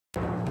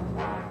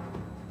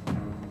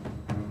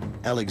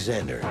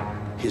Alexander,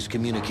 his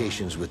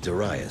communications with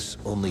Darius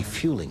only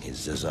fueling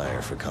his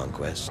desire for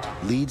conquest,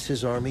 leads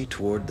his army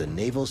toward the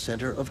naval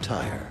center of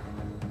Tyre.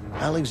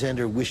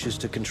 Alexander wishes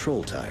to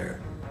control Tyre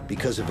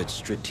because of its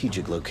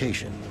strategic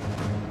location.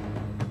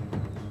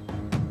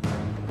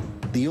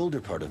 The older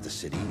part of the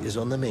city is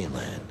on the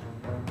mainland,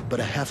 but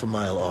a half a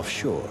mile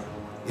offshore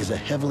is a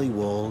heavily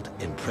walled,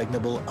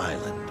 impregnable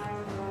island,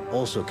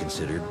 also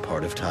considered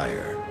part of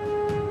Tyre.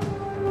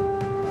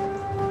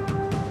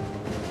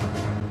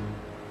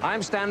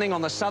 I'm standing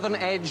on the southern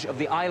edge of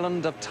the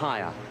island of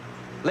Tyre.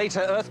 Later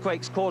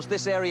earthquakes caused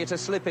this area to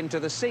slip into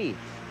the sea,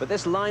 but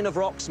this line of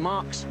rocks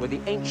marks where the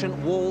ancient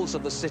walls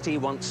of the city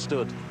once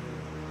stood.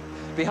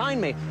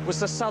 Behind me was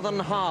the southern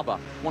harbour,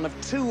 one of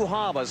two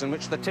harbours in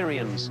which the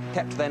Tyrians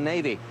kept their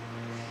navy.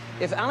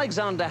 If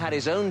Alexander had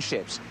his own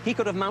ships, he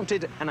could have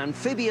mounted an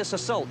amphibious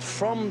assault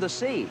from the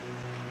sea.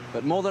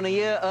 But more than a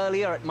year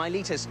earlier at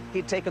Miletus,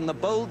 he'd taken the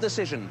bold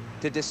decision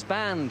to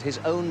disband his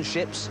own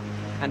ships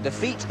and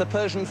defeat the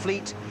Persian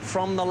fleet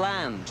from the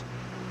land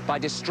by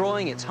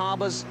destroying its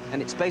harbours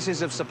and its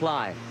bases of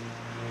supply.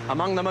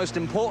 Among the most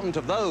important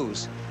of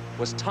those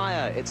was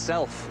Tyre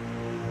itself.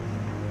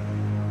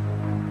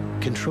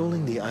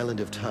 Controlling the island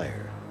of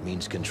Tyre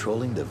means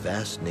controlling the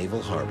vast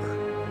naval harbor.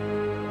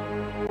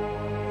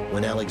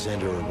 When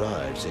Alexander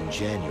arrives in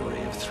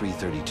January of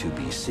 332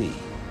 BC,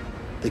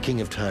 the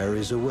king of Tyre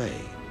is away,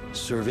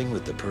 serving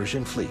with the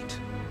Persian fleet.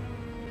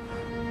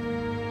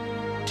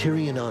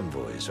 Tyrian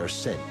envoys are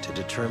sent to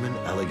determine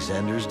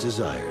Alexander's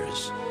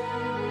desires.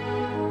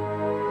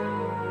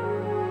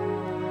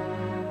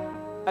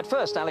 At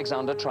first,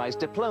 Alexander tries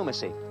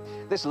diplomacy.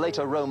 This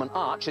later Roman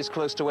arch is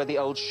close to where the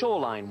old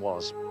shoreline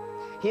was.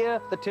 Here,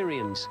 the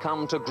Tyrians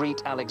come to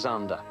greet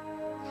Alexander.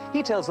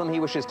 He tells them he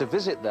wishes to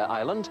visit their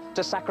island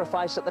to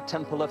sacrifice at the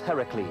temple of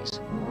Heracles.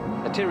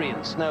 The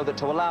Tyrians know that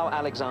to allow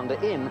Alexander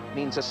in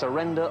means a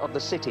surrender of the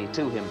city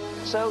to him.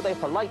 So they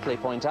politely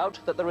point out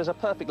that there is a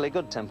perfectly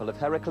good temple of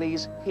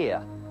Heracles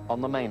here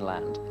on the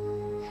mainland.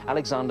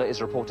 Alexander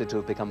is reported to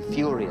have become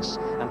furious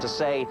and to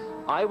say,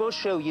 "I will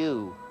show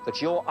you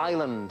that your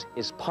island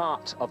is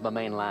part of the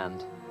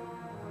mainland."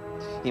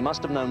 He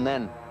must have known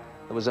then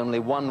there was only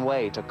one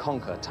way to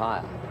conquer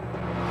Tyre.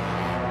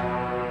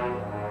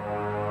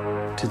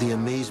 To the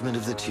amazement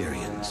of the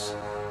Tyrians,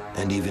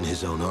 and even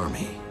his own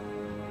army,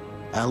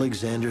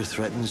 Alexander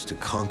threatens to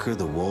conquer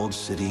the walled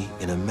city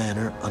in a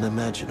manner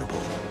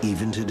unimaginable,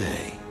 even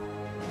today,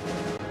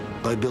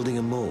 by building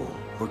a mole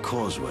or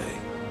causeway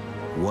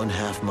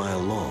 1/2 mile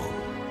long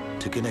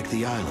to connect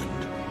the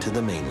island to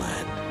the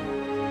mainland.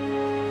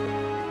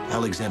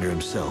 Alexander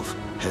himself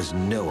has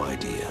no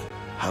idea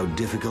how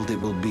difficult it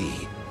will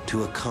be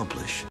to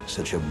accomplish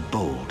such a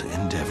bold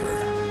endeavor.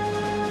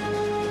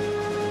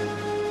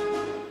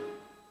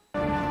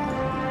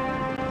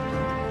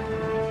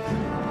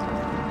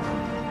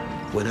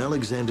 When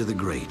Alexander the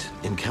Great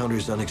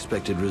encounters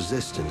unexpected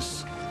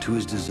resistance to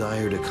his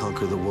desire to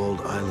conquer the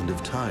walled island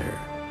of Tyre,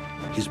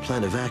 his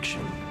plan of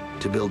action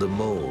to build a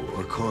mole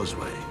or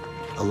causeway,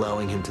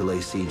 allowing him to lay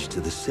siege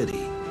to the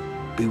city,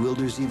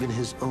 bewilders even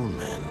his own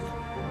men.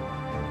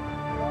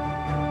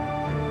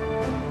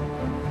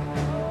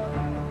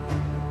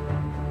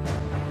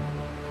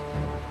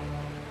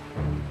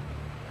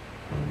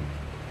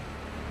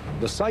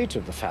 The sight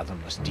of the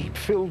fathomless deep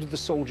filled the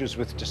soldiers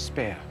with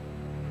despair,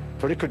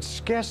 for it could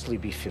scarcely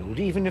be filled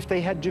even if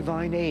they had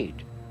divine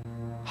aid.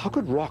 How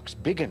could rocks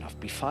big enough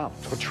be found,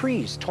 or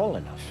trees tall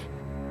enough?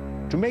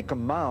 To make a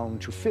mound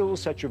to fill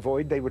such a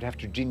void, they would have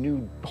to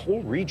denude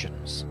whole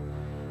regions.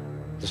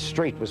 The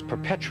strait was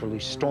perpetually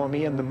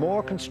stormy, and the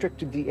more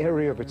constricted the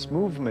area of its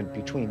movement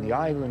between the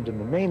island and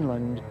the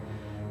mainland,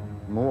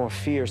 more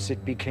fierce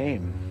it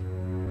became.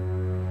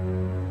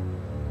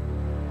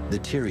 The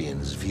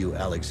Tyrians view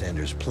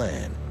Alexander's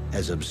plan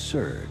as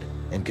absurd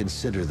and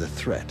consider the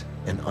threat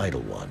an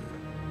idle one.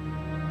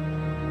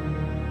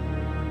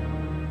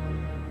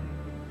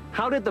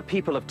 How did the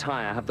people of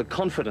Tyre have the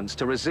confidence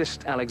to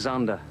resist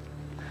Alexander?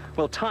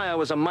 Well, Tyre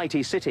was a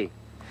mighty city.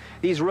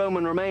 These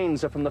Roman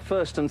remains are from the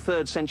 1st and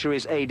 3rd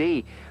centuries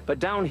AD, but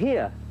down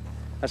here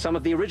are some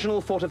of the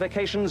original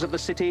fortifications of the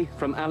city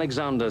from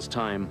Alexander's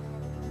time.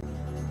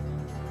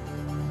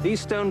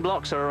 These stone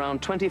blocks are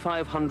around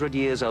 2,500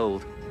 years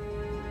old.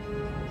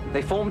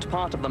 They formed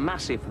part of the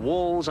massive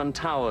walls and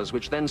towers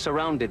which then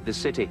surrounded the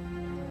city.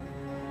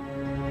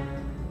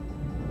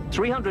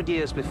 300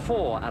 years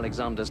before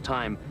Alexander's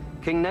time,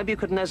 King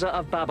Nebuchadnezzar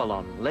of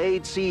Babylon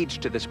laid siege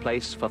to this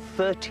place for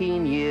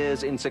 13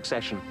 years in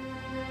succession.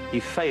 He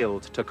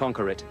failed to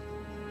conquer it.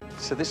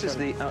 So this is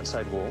the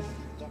outside wall.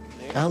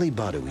 Ali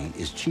Badawi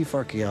is chief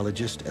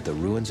archaeologist at the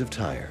ruins of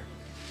Tyre.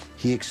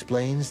 He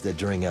explains that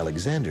during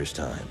Alexander's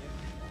time,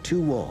 2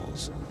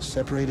 walls,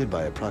 separated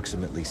by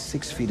approximately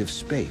 6 feet of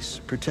space,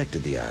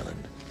 protected the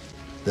island.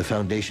 The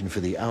foundation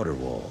for the outer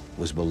wall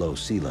was below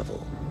sea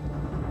level.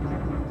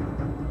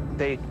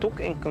 They took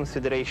in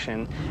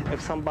consideration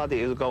if somebody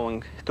is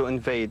going to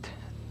invade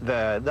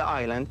the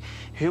island,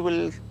 he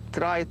will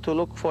tried to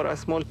look for a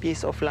small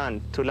piece of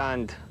land to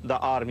land the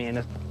army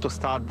and to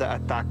start the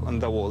attack on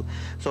the wall.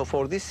 So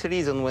for this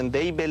reason, when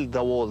they built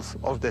the walls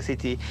of the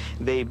city,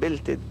 they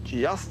built it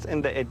just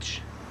in the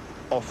edge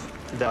of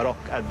the rock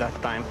at that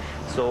time.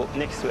 So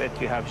next to it,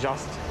 you have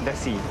just the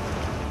sea.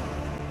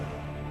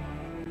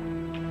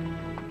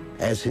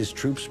 As his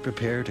troops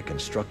prepare to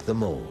construct the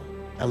mole,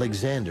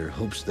 Alexander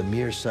hopes the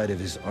mere sight of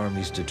his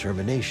army's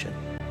determination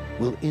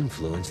will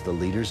influence the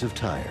leaders of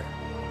Tyre.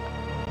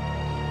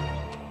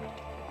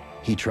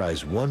 He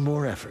tries one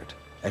more effort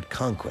at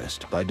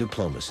conquest by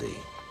diplomacy.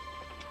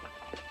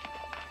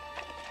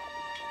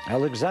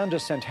 Alexander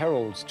sent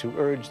heralds to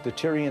urge the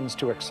Tyrians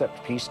to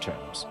accept peace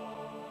terms,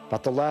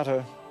 but the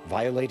latter,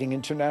 violating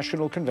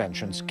international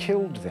conventions,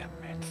 killed them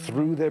and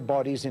threw their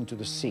bodies into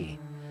the sea.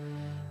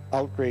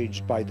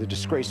 Outraged by the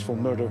disgraceful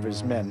murder of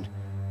his men,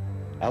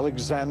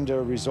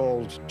 Alexander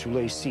resolved to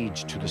lay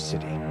siege to the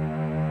city.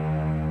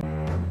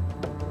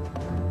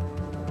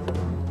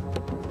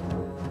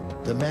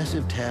 The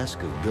massive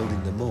task of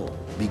building the mole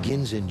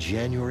begins in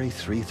January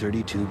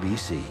 332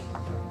 BC,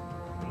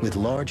 with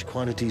large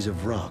quantities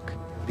of rock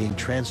being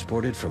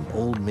transported from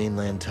old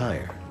mainland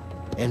Tyre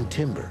and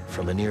timber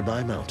from a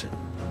nearby mountain.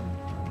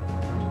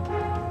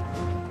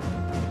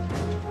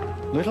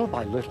 Little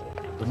by little,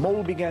 the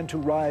mole began to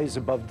rise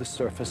above the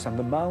surface and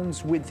the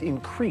mound's width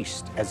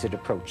increased as it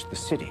approached the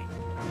city.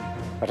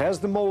 But as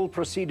the mole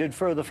proceeded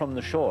further from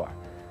the shore,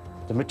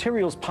 the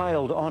materials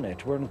piled on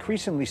it were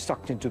increasingly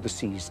sucked into the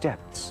sea's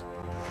depths.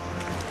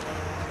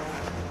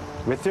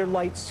 With their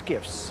light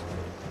skiffs,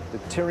 the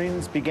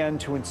Tyrians began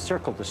to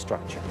encircle the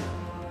structure,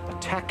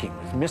 attacking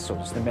with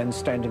missiles the men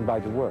standing by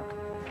the work.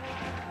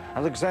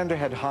 Alexander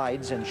had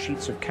hides and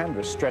sheets of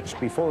canvas stretched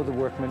before the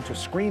workmen to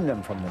screen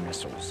them from the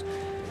missiles.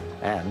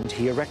 And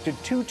he erected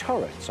 2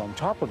 turrets on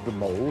top of the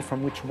mole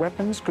from which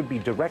weapons could be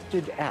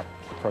directed at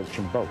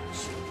approaching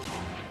boats.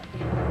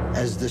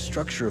 As the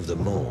structure of the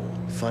mole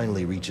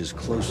finally reaches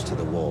close to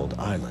the walled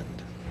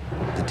island,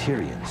 the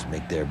Tyrians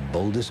make their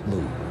boldest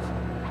move.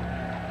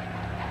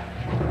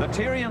 The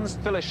Tyrians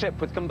fill a ship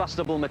with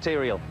combustible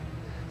material.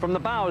 From the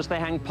bows, they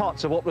hang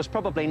pots of what was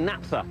probably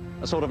naphtha,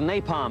 a sort of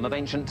napalm of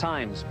ancient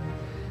times.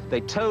 They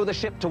tow the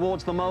ship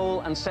towards the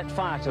mole and set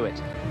fire to it.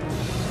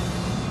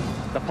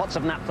 The pots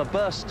of naphtha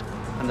burst,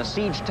 and the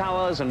siege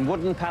towers and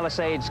wooden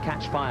palisades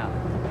catch fire.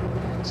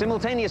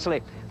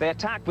 Simultaneously, they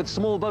attack with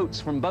small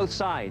boats from both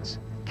sides,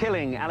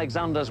 killing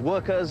Alexander's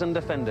workers and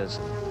defenders.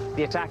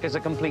 The attack is a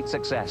complete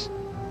success.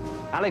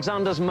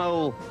 Alexander's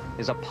mole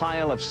is a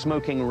pile of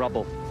smoking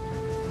rubble.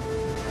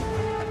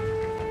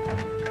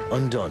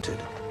 Undaunted,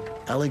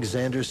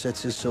 Alexander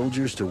sets his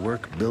soldiers to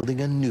work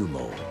building a new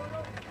mole.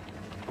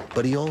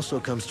 But he also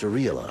comes to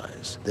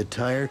realize that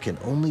Tyre can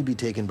only be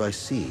taken by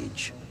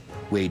siege,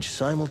 waged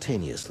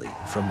simultaneously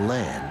from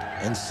land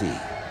and sea.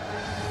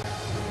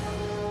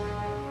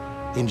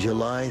 In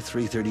July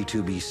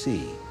 332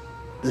 BC,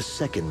 the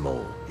second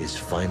mole is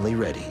finally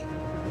ready.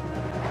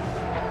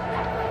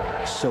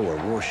 So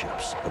are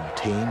warships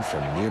obtained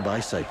from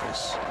nearby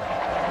Cyprus.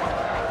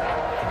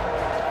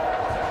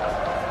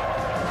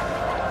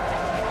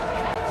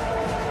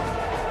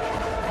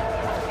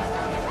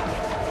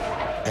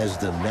 As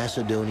the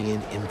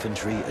Macedonian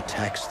infantry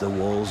attacks the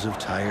walls of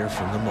Tyre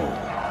from the mole,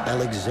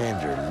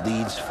 Alexander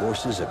leads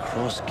forces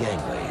across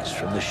gangways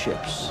from the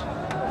ships.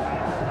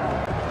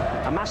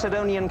 A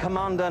Macedonian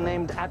commander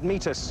named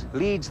Admetus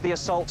leads the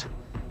assault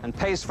and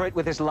pays for it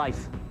with his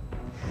life.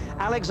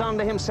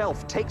 Alexander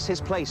himself takes his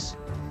place,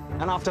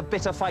 and after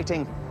bitter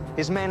fighting,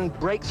 his men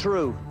break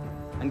through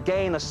and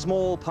gain a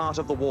small part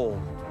of the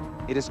wall.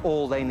 It is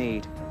all they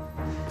need.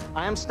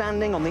 I am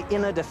standing on the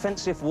inner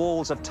defensive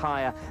walls of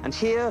Tyre, and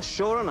here,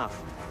 sure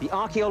enough, the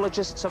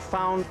archaeologists have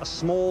found a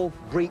small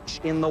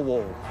breach in the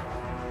wall.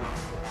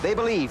 They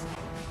believe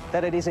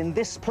that it is in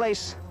this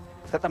place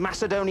that the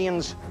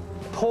Macedonians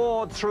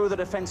poured through the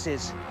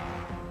defenses.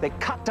 They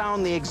cut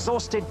down the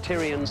exhausted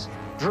Tyrians,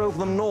 drove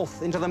them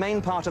north into the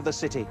main part of the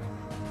city.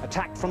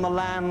 Attacked from the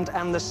land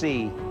and the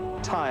sea,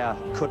 Tyre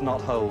could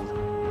not hold.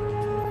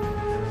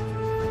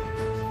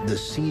 The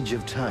Siege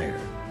of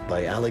Tyre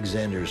by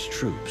Alexander's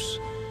troops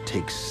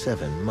takes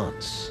 7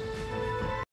 months.